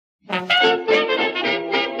Hey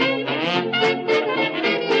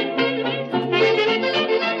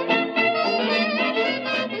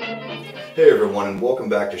everyone, and welcome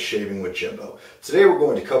back to Shaving with Jimbo. Today we're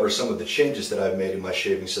going to cover some of the changes that I've made in my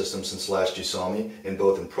shaving system since last you saw me, in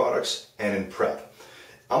both in products and in prep.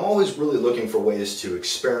 I'm always really looking for ways to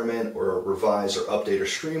experiment or revise or update or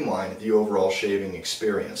streamline the overall shaving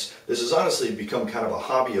experience. This has honestly become kind of a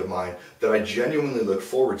hobby of mine that I genuinely look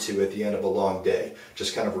forward to at the end of a long day.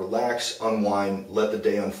 Just kind of relax, unwind, let the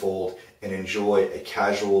day unfold, and enjoy a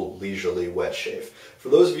casual, leisurely wet shave. For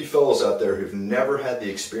those of you fellows out there who've never had the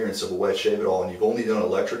experience of a wet shave at all and you've only done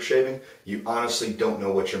electric shaving, you honestly don't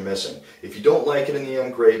know what you're missing. If you don't like it in the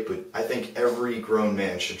end, great, but I think every grown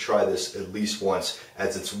man should try this at least once,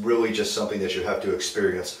 as it's really just something that you have to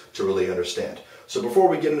experience to really understand. So before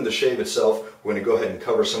we get into the shave itself, we're going to go ahead and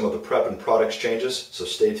cover some of the prep and products changes, so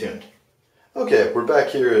stay tuned. Okay, we're back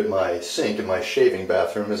here at my sink, in my shaving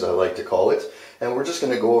bathroom as I like to call it, and we're just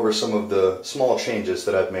going to go over some of the small changes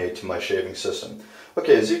that I've made to my shaving system.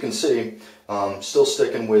 Okay, as you can see, still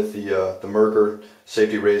sticking with the Merkur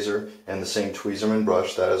safety razor and the same tweezerman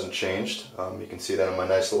brush. That hasn't changed. You can see that on my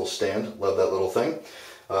nice little stand. Love that little thing.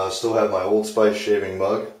 Still have my Old Spice shaving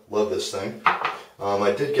mug. Love this thing.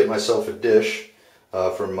 I did get myself a dish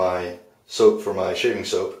for my soap, for my shaving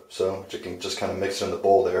soap, so you can just kind of mix it in the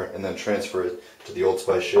bowl there and then transfer it to the Old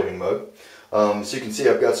Spice shaving mug. So you can see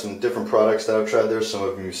I've got some different products that I've tried there. Some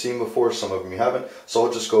of them you've seen before, some of them you haven't. So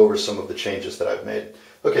I'll just go over some of the changes that I've made.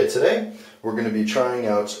 Okay, today we're going to be trying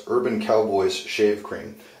out Urban Cowboy's Shave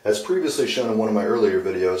Cream. As previously shown in one of my earlier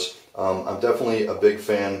videos, I'm definitely a big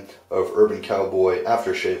fan of Urban Cowboy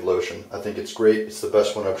Aftershave Lotion. I think it's great. It's the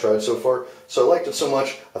best one I've tried so far. So I liked it so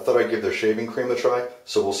much, I thought I'd give their shaving cream a try.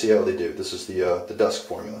 So we'll see how they do. This is the Dusk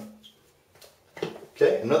formula.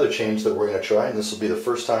 Okay, another change that we're going to try, and this will be the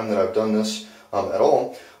first time that I've done this at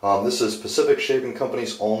all. This is Pacific Shaving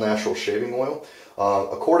Company's All Natural Shaving Oil.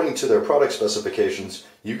 According to their product specifications,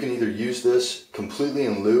 you can either use this completely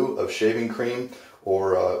in lieu of shaving cream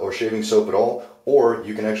or shaving soap at all, or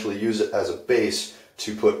you can actually use it as a base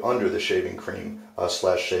to put under the shaving cream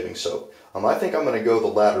 / shaving soap. I think I'm going to go the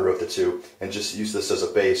latter of the two and just use this as a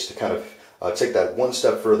base to kind of take that one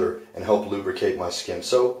step further and help lubricate my skin.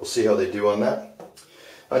 So we'll see how they do on that.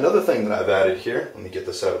 Another thing that I've added here, let me get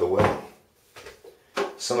this out of the way.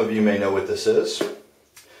 Some of you may know what this is.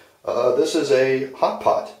 This is a hot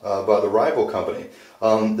pot by the Rival company.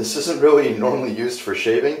 This isn't really normally used for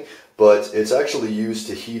shaving, but it's actually used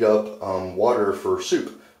to heat up water for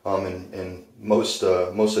soup in most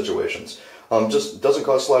situations. Just doesn't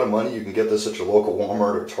cost a lot of money. You can get this at your local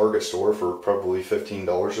Walmart or Target store for probably $15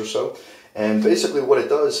 or so. And basically what it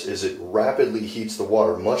does is it rapidly heats the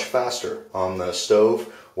water much faster on the stove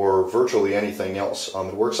or virtually anything else.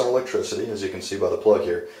 It works on electricity, as you can see by the plug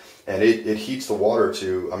here. And it heats the water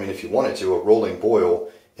to, I mean, if you want it to, a rolling boil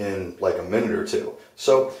in like a minute or two.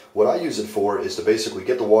 So what I use it for is to basically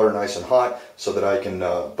get the water nice and hot so that I can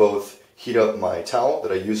both heat up my towel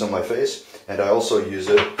that I use on my face, and I also use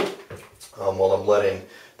it while I'm letting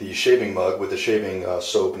the shaving mug with the shaving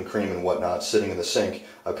soap and cream and whatnot sitting in the sink.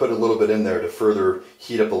 I put a little bit in there to further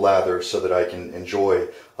heat up the lather so that I can enjoy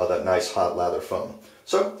that nice hot lather foam.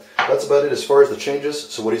 So that's about it as far as the changes.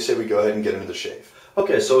 So what do you say we go ahead and get into the shave?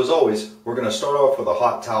 Okay, so as always, we're going to start off with a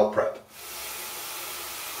hot towel prep.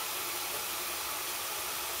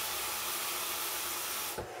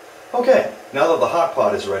 Okay, now that the hot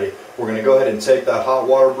pot is ready, we're going to go ahead and take that hot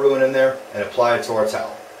water brewing in there and apply it to our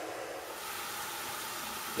towel.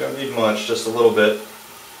 You don't need much, just a little bit.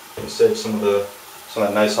 Save some of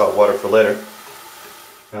that nice hot water for later.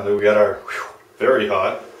 Now that we got our very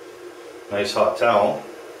hot, nice hot towel,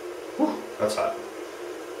 whew, that's hot.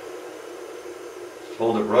 Just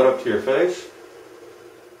hold it right up to your face.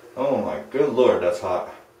 Oh my good lord, that's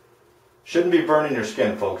hot. Shouldn't be burning your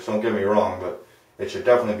skin, folks, don't get me wrong, but it should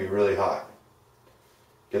definitely be really hot.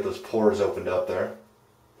 Get those pores opened up there.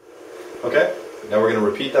 Okay, now we're going to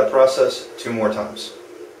repeat that process 2 more times.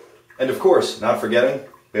 And of course, not forgetting,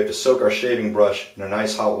 we have to soak our shaving brush in a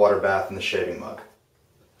nice hot water bath in the shaving mug.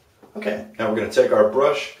 Okay, now we're going to take our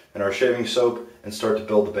brush and our shaving soap and start to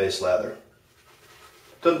build the base lather.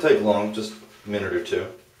 Doesn't take long, just a minute or 2.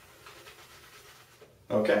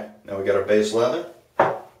 Okay, now we got our base lather.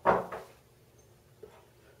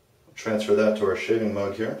 Transfer that to our shaving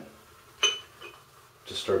mug here.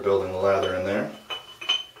 Just start building the lather in there.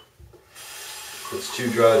 If it's too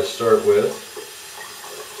dry to start with,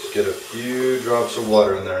 just get a few drops of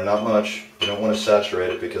water in there, not much. You don't want to saturate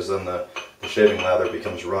it because then the shaving lather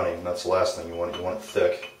becomes runny, and that's the last thing you want. You want it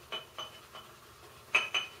thick.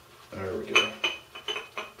 There we go.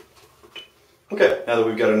 Okay, now that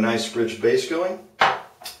we've got a nice rich base going,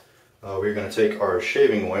 we're going to take our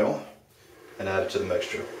shaving oil and add it to the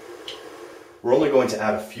mixture. We're only going to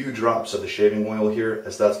add a few drops of the shaving oil here,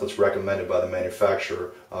 as that's what's recommended by the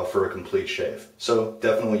manufacturer for a complete shave. So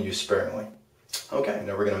definitely use sparingly. Okay,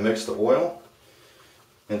 now we're going to mix the oil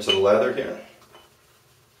into the lather here.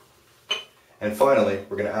 And finally,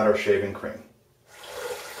 we're going to add our shaving cream.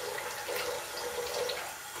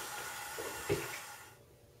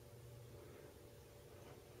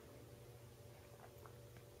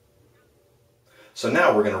 So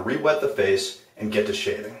now we're going to re-wet the face and get to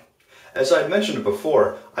shaving. As I mentioned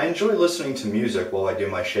before, I enjoy listening to music while I do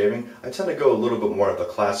my shaving. I tend to go a little bit more of the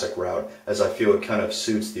classic route, as I feel it kind of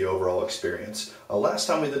suits the overall experience. Last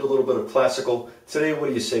time we did a little bit of classical. Today, what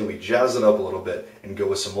do you say we jazz it up a little bit and go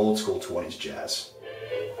with some old school 20s jazz?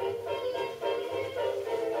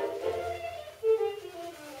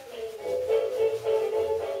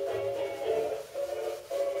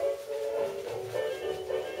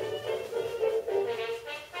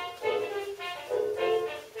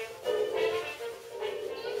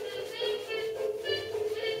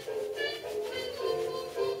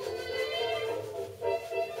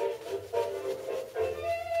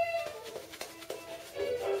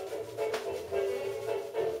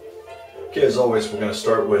 Okay, as always, we're going to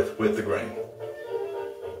start with the grain.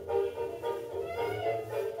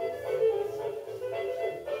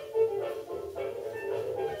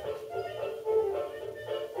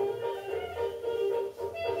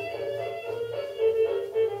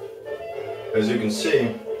 As you can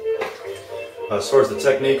see, as far as the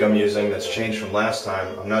technique I'm using that's changed from last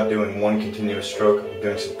time, I'm not doing one continuous stroke, I'm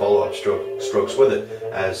doing some follow-up strokes with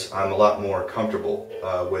it, as I'm a lot more comfortable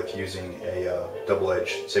with using a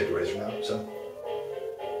double-edged safety razor now. So.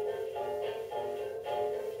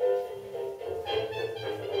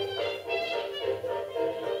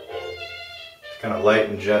 Kind of light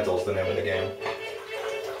and gentle is the name of the game.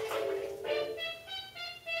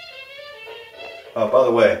 By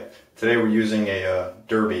the way, today we're using a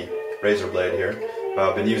Derby razor blade here.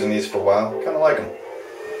 I've been using these for a while, kind of like them.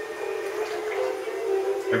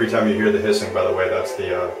 Every time you hear the hissing, by the way, that's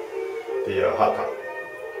the hot top.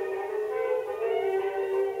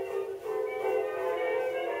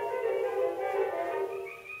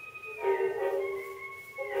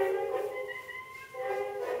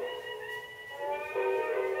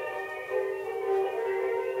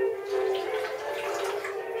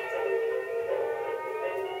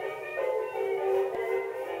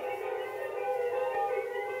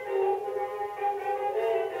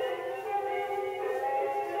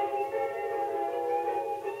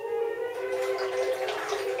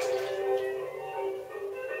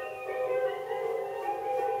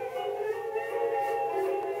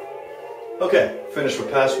 Okay, finished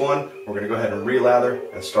with pass 1. We're going to go ahead and re-lather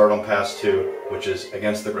and start on pass 2, which is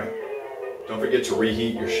against the grain. Don't forget to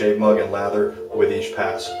reheat your shave mug and lather with each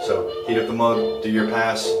pass. So heat up the mug, do your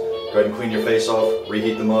pass, go ahead and clean your face off,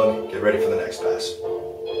 reheat the mug, get ready for the next pass.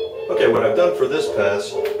 Okay, what I've done for this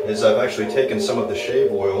pass is I've actually taken some of the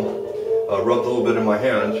shave oil, rubbed a little bit in my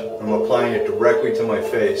hand, and I'm applying it directly to my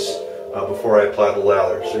face before I apply the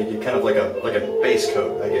lather. So you get kind of like a base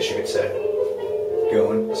coat, I guess you could say,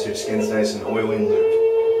 going, so your skin's nice and oily and lubed.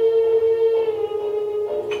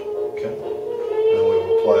 Okay, and then we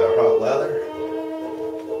will apply our hot lather.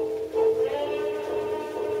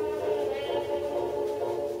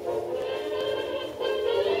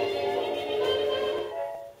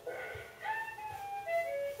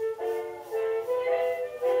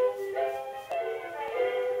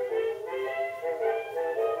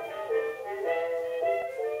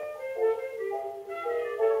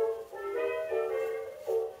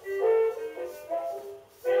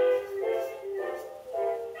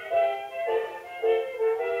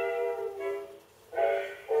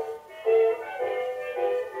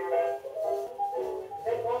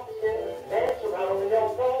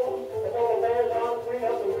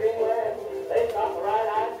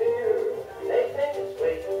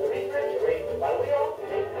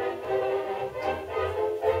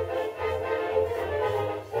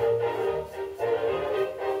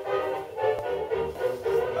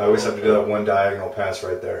 I always have to do that one diagonal pass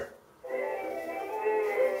right there.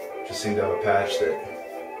 Just seem to have a patch that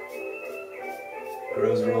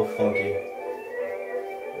grows real funky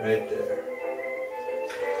right there.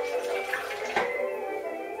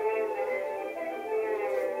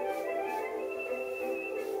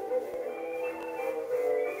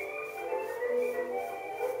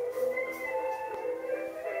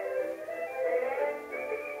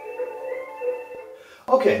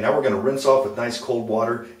 Okay, now we're going to rinse off with nice cold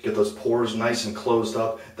water, get those pores nice and closed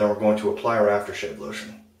up, then we're going to apply our aftershave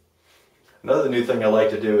lotion. Another new thing I like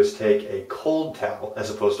to do is take a cold towel as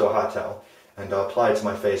opposed to a hot towel and apply it to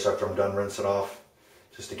my face after I'm done rinsing it off,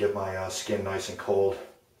 just to get my skin nice and cold.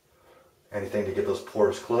 Anything to get those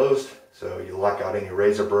pores closed so you lock out any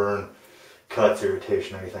razor burn, cuts,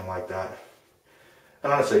 irritation, anything like that.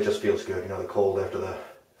 And honestly, it just feels good, you know, the cold after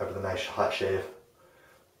the nice hot shave.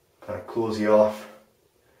 Kind of cools you off,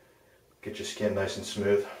 get your skin nice and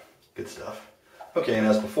smooth. Good stuff. Okay, and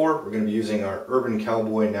as before, we're going to be using our Urban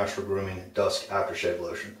Cowboy Natural Grooming Dusk Aftershave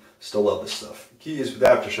Lotion. Still love this stuff. The key is with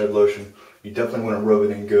aftershave lotion, you definitely want to rub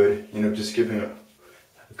it in good. You know, just giving it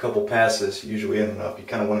a couple passes usually isn't enough. You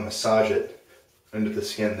kind of want to massage it into the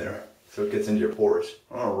skin there so it gets into your pores.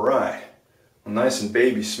 Alright, well, nice and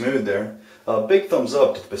baby smooth there. Big thumbs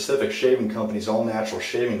up to the Pacific Shaving Company's all natural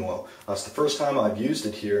shaving oil. It's the first time I've used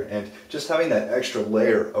it here, and just having that extra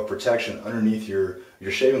layer of protection underneath your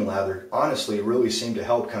shaving lather honestly really seemed to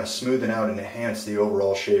help kind of smoothen out and enhance the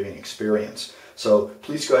overall shaving experience. So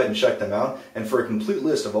please go ahead and check them out. And for a complete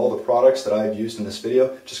list of all the products that I've used in this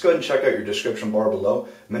video, just go ahead and check out your description bar below.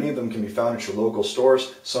 Many of them can be found at your local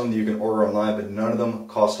stores, some you can order online, but none of them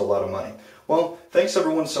cost a lot of money. Well, thanks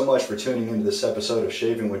everyone so much for tuning into this episode of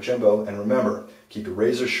Shaving with Jimbo, and remember, keep your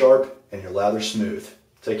razor sharp and your lather smooth.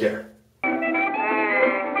 Take care.